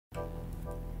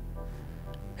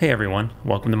Hey everyone,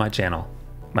 welcome to my channel.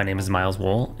 My name is Miles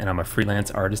Wohl and I'm a freelance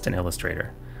artist and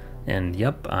illustrator. And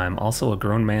yep, I'm also a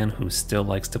grown man who still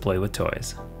likes to play with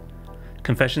toys.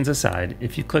 Confessions aside,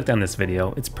 if you clicked on this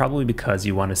video, it's probably because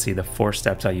you want to see the 4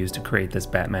 steps I used to create this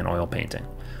Batman oil painting.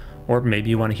 Or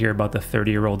maybe you want to hear about the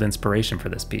 30-year-old inspiration for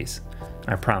this piece.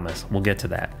 I promise, we'll get to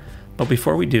that. But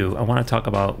before we do, I want to talk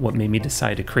about what made me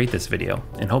decide to create this video,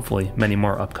 and hopefully many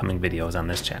more upcoming videos on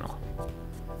this channel.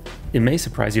 It may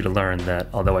surprise you to learn that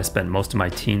although I spent most of my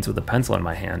teens with a pencil in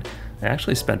my hand, I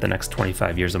actually spent the next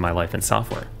 25 years of my life in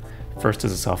software. First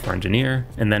as a software engineer,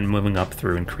 and then moving up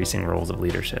through increasing roles of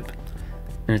leadership.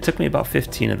 And it took me about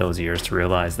 15 of those years to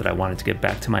realize that I wanted to get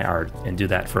back to my art and do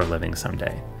that for a living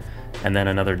someday. And then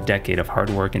another decade of hard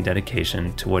work and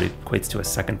dedication to what equates to a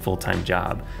second full-time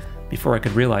job before I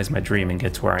could realize my dream and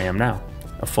get to where I am now,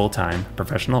 a full-time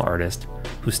professional artist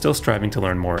who's still striving to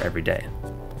learn more every day.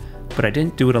 But I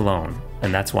didn't do it alone,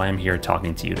 and that's why I'm here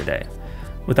talking to you today.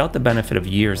 Without the benefit of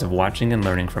years of watching and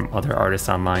learning from other artists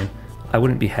online, I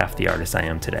wouldn't be half the artist I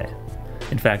am today.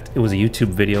 In fact, it was a YouTube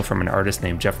video from an artist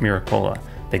named Jeff Miracola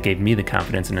that gave me the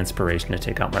confidence and inspiration to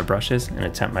take out my brushes and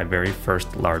attempt my very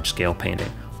first large-scale painting,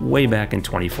 way back in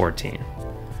 2014.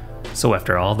 So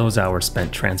after all those hours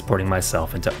spent transporting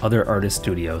myself into other artist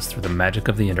studios through the magic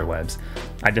of the interwebs,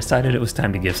 I decided it was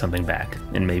time to give something back,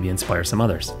 and maybe inspire some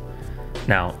others.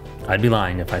 Now, I'd be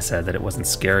lying if I said that it wasn't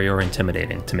scary or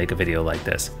intimidating to make a video like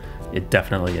this. It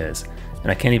definitely is,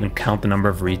 and I can't even count the number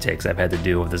of retakes I've had to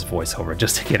do with this voiceover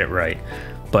just to get it right.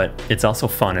 But it's also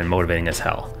fun and motivating as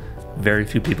hell. Very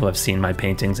few people have seen my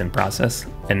paintings in process,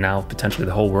 and now potentially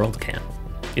the whole world can,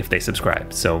 if they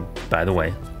subscribe. So, by the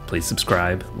way, please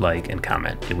subscribe, like, and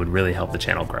comment. It would really help the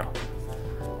channel grow.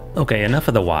 Okay, enough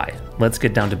of the why. Let's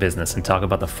get down to business and talk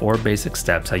about the 4 basic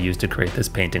steps I used to create this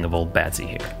painting of old Batsy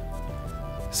here.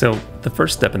 So, the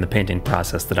first step in the painting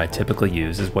process that I typically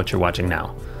use is what you're watching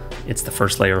now. It's the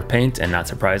first layer of paint, and not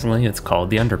surprisingly, it's called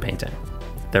the underpainting.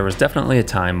 There was definitely a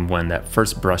time when that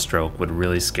first brushstroke would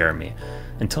really scare me,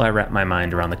 until I wrapped my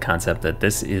mind around the concept that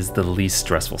this is the least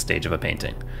stressful stage of a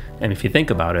painting. And if you think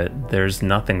about it, there's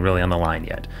nothing really on the line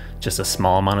yet, just a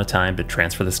small amount of time to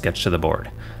transfer the sketch to the board.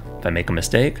 If I make a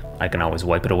mistake, I can always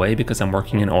wipe it away because I'm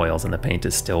working in oils and the paint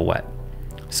is still wet.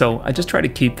 So I just try to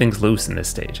keep things loose in this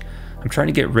stage. I'm trying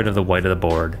to get rid of the white of the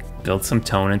board, build some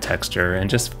tone and texture, and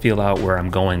just feel out where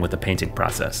I'm going with the painting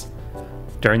process.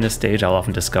 During this stage, I'll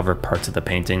often discover parts of the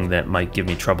painting that might give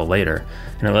me trouble later,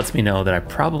 and it lets me know that I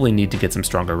probably need to get some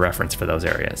stronger reference for those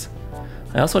areas.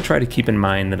 I also try to keep in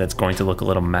mind that it's going to look a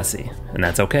little messy, and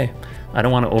that's okay. I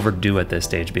don't want to overdo at this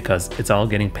stage because it's all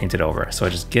getting painted over, so I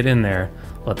just get in there,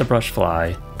 let the brush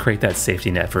fly, create that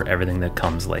safety net for everything that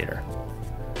comes later.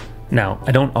 Now,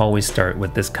 I don't always start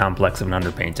with this complex of an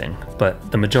underpainting, but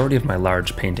the majority of my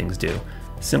large paintings do,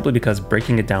 simply because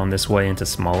breaking it down this way into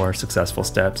smaller, successful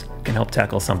steps can help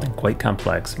tackle something quite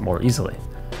complex more easily.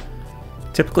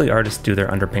 Typically, artists do their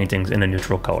underpaintings in a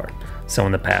neutral color, so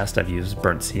in the past I've used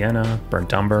burnt sienna,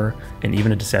 burnt umber, and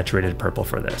even a desaturated purple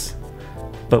for this.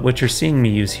 But what you're seeing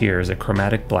me use here is a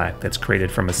chromatic black that's created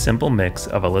from a simple mix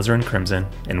of alizarin crimson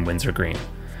and Winsor green.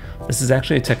 This is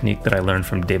actually a technique that I learned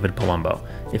from David Palumbo,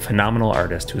 a phenomenal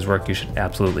artist whose work you should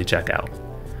absolutely check out.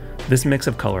 This mix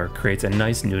of color creates a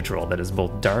nice neutral that is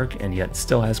both dark and yet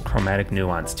still has chromatic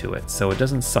nuance to it, so it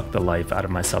doesn't suck the life out of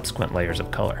my subsequent layers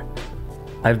of color.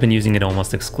 I've been using it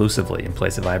almost exclusively in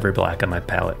place of ivory black on my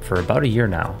palette for about a year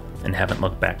now, and haven't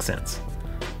looked back since.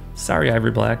 Sorry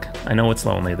ivory black, I know it's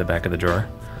lonely at the back of the drawer.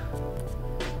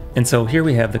 And so here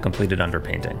we have the completed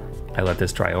underpainting. I let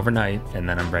this dry overnight, and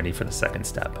then I'm ready for the second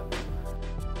step.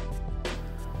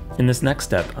 In this next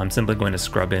step, I'm simply going to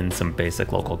scrub in some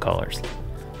basic local colors.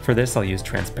 For this, I'll use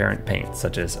transparent paints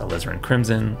such as alizarin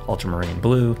crimson, ultramarine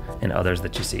blue, and others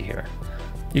that you see here.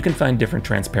 You can find different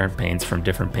transparent paints from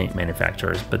different paint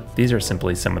manufacturers, but these are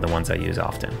simply some of the ones I use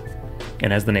often.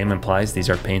 And as the name implies, these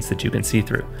are paints that you can see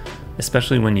through,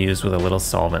 especially when used with a little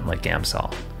solvent like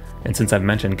Gamsol. And since I've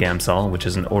mentioned Gamsol, which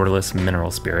is an odorless mineral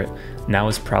spirit, now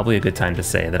is probably a good time to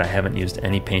say that I haven't used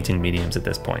any painting mediums at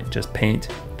this point, just paint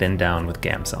thinned down with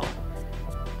Gamsol.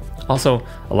 Also,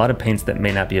 a lot of paints that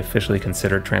may not be officially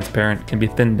considered transparent can be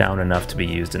thinned down enough to be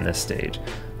used in this stage,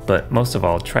 but most of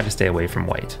all, try to stay away from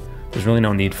white. There's really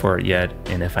no need for it yet,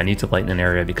 and if I need to lighten an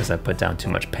area because I've put down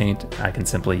too much paint, I can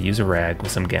simply use a rag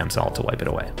with some Gamsol to wipe it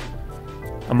away.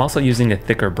 I'm also using a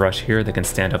thicker brush here that can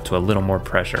stand up to a little more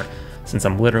pressure, since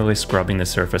I'm literally scrubbing the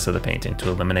surface of the painting to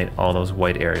eliminate all those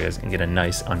white areas and get a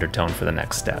nice undertone for the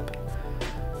next step.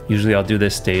 Usually I'll do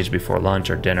this stage before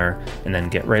lunch or dinner and then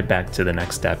get right back to the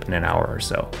next step in an hour or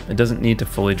so. It doesn't need to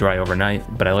fully dry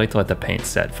overnight, but I like to let the paint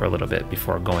set for a little bit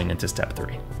before going into step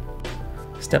 3.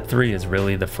 Step 3 is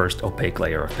really the first opaque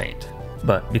layer of paint.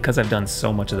 But because I've done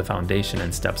so much of the foundation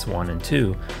in steps 1 and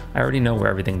 2, I already know where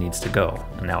everything needs to go,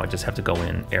 and now I just have to go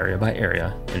in area by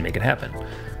area and make it happen.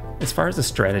 As far as the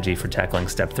strategy for tackling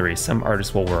step 3, some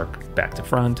artists will work back to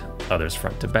front, others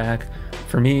front to back.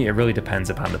 For me, it really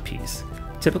depends upon the piece.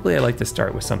 Typically, I like to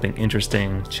start with something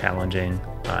interesting, challenging,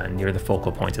 near the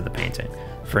focal point of the painting.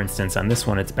 For instance, on this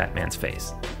one, it's Batman's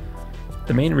face.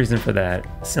 The main reason for that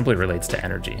simply relates to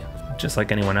energy. Just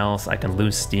like anyone else, I can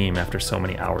lose steam after so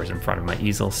many hours in front of my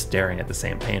easel staring at the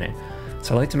same painting.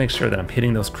 So I like to make sure that I'm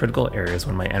hitting those critical areas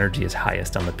when my energy is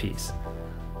highest on the piece.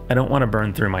 I don't want to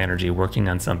burn through my energy working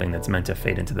on something that's meant to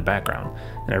fade into the background,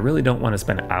 and I really don't want to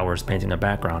spend hours painting a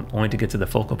background only to get to the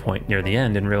focal point near the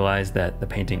end and realize that the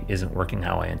painting isn't working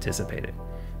how I anticipated.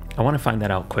 I want to find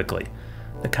that out quickly.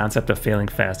 The concept of failing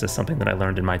fast is something that I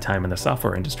learned in my time in the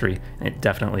software industry, and it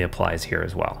definitely applies here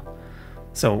as well.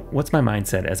 So what's my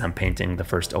mindset as I'm painting the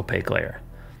first opaque layer?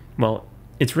 Well,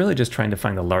 it's really just trying to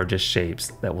find the largest shapes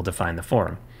that will define the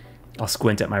form. I'll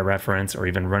squint at my reference or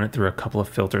even run it through a couple of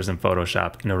filters in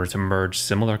Photoshop in order to merge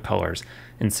similar colors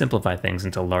and simplify things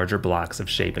into larger blocks of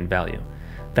shape and value.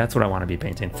 That's what I want to be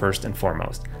painting first and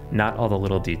foremost, not all the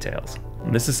little details.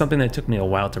 And this is something that took me a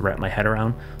while to wrap my head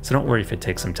around, so don't worry if it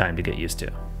takes some time to get used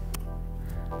to.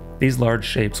 These large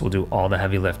shapes will do all the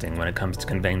heavy lifting when it comes to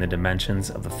conveying the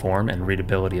dimensions of the form and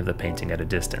readability of the painting at a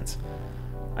distance.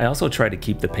 I also try to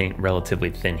keep the paint relatively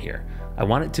thin here. I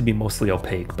want it to be mostly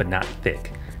opaque, but not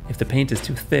thick. If the paint is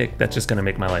too thick, that's just going to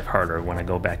make my life harder when I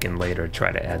go back in later to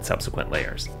try to add subsequent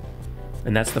layers.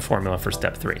 And that's the formula for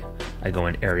step 3. I go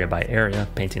in area by area,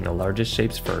 painting the largest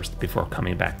shapes first before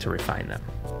coming back to refine them.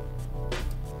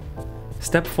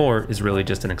 Step 4 is really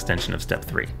just an extension of step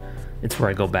 3. It's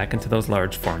where I go back into those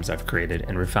large forms I've created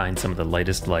and refine some of the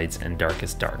lightest lights and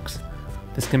darkest darks.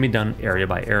 This can be done area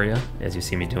by area, as you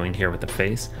see me doing here with the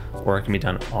face, or it can be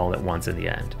done all at once in the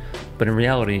end. But in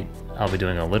reality, I'll be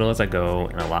doing a little as I go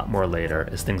and a lot more later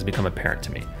as things become apparent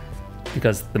to me.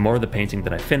 Because the more of the painting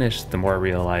that I finish, the more I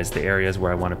realize the areas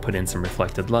where I want to put in some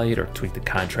reflected light or tweak the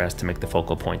contrast to make the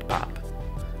focal point pop.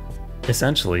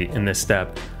 Essentially, in this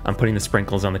step, I'm putting the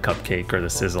sprinkles on the cupcake or the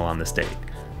sizzle on the steak.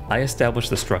 I established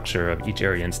the structure of each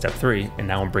area in step 3, and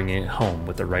now I'm bringing it home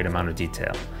with the right amount of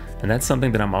detail. And that's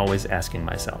something that I'm always asking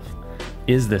myself.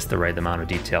 Is this the right amount of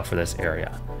detail for this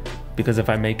area? Because if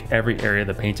I make every area of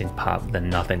the painting pop, then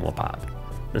nothing will pop.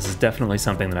 This is definitely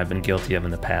something that I've been guilty of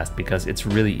in the past because it's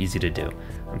really easy to do.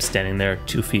 I'm standing there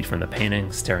 2 feet from the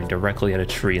painting, staring directly at a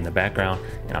tree in the background,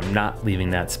 and I'm not leaving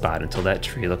that spot until that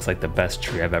tree looks like the best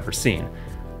tree I've ever seen.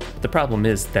 But the problem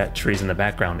is that tree's in the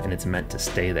background and it's meant to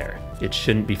stay there. It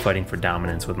shouldn't be fighting for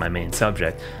dominance with my main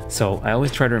subject, so I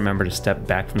always try to remember to step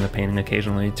back from the painting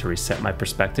occasionally to reset my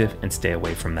perspective and stay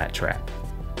away from that trap.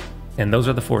 And those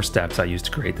are the 4 steps I used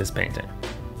to create this painting.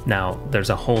 Now,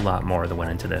 there's a whole lot more that went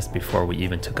into this before we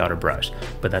even took out a brush,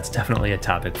 but that's definitely a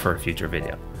topic for a future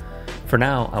video. For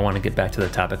now, I want to get back to the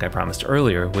topic I promised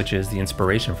earlier, which is the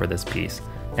inspiration for this piece,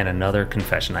 and another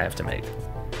confession I have to make.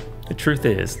 The truth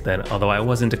is that although I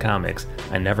was into comics,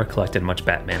 I never collected much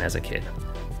Batman as a kid.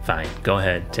 Fine, go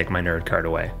ahead, take my nerd card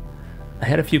away. I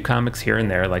had a few comics here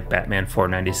and there like Batman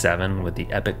 497 with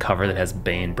the epic cover that has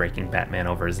Bane breaking Batman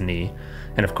over his knee,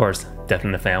 and of course Death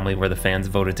in the Family where the fans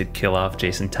voted to kill off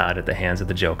Jason Todd at the hands of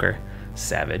the Joker.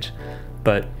 Savage.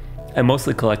 But I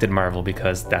mostly collected Marvel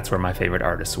because that's where my favorite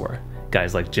artists were.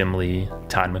 Guys like Jim Lee,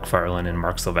 Todd McFarlane, and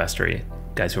Mark Silvestri.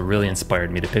 Guys who really inspired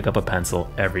me to pick up a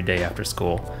pencil every day after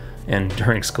school, and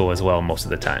during school as well most of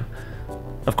the time.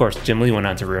 Of course, Jim Lee went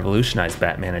on to revolutionize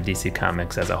Batman and DC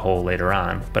Comics as a whole later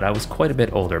on, but I was quite a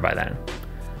bit older by then.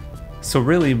 So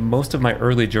really, most of my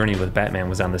early journey with Batman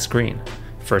was on the screen.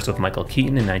 First with Michael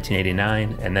Keaton in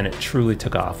 1989, and then it truly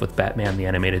took off with Batman the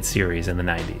Animated Series in the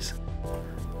 90s.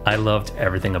 I loved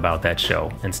everything about that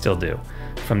show, and still do.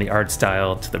 From the art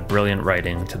style, to the brilliant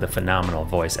writing, to the phenomenal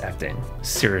voice acting.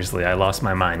 Seriously, I lost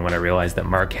my mind when I realized that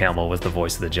Mark Hamill was the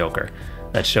voice of the Joker.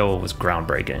 That show was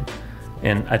groundbreaking.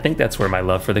 And I think that's where my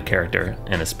love for the character,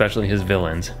 and especially his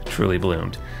villains, truly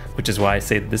bloomed, which is why I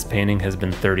say that this painting has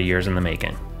been 30 years in the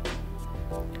making.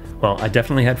 Well, I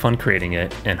definitely had fun creating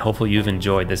it, and hopefully you've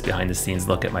enjoyed this behind-the-scenes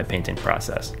look at my painting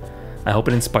process. I hope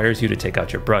it inspires you to take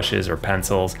out your brushes or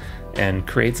pencils and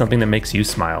create something that makes you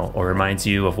smile or reminds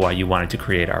you of why you wanted to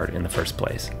create art in the first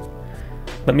place.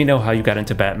 Let me know how you got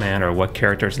into Batman or what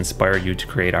characters inspire you to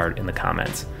create art in the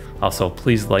comments. Also,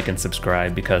 please like and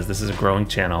subscribe because this is a growing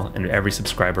channel and every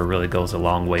subscriber really goes a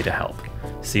long way to help.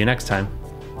 See you next time.